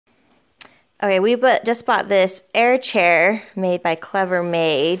Okay, we just bought this air chair made by Clever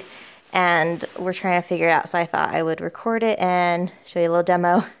Made, and we're trying to figure it out, so I thought I would record it and show you a little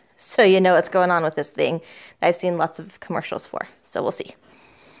demo so you know what's going on with this thing that I've seen lots of commercials for. So we'll see.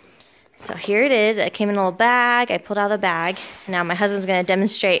 So here it is. It came in a little bag. I pulled out the bag. Now my husband's going to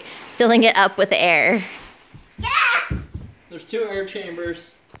demonstrate filling it up with air. Yeah! There's 2 air chambers,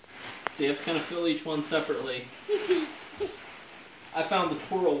 so you have to kind of fill each one separately. I found the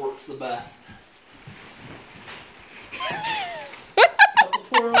twirl works the best. Couple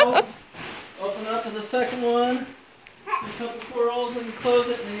twirls, open up to the second one, a couple twirls, and you close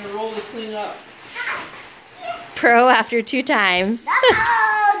it, and then you roll this thing up. Pro after 2 times.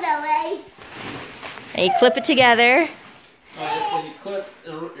 No way. And you clip it together. Alright, then you clip,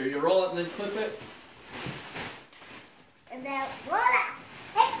 or you roll it and then clip it. And then voila.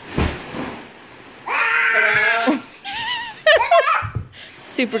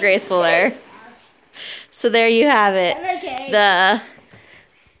 Super graceful there. So there you have it. Okay. The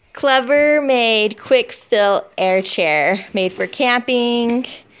Clever Made Quick Fill Air Chair, made for camping.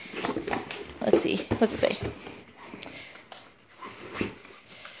 Let's see, what's it say?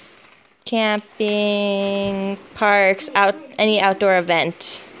 Camping, parks, any outdoor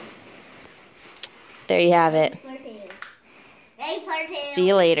event. There you have it. Hey, See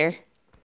you later.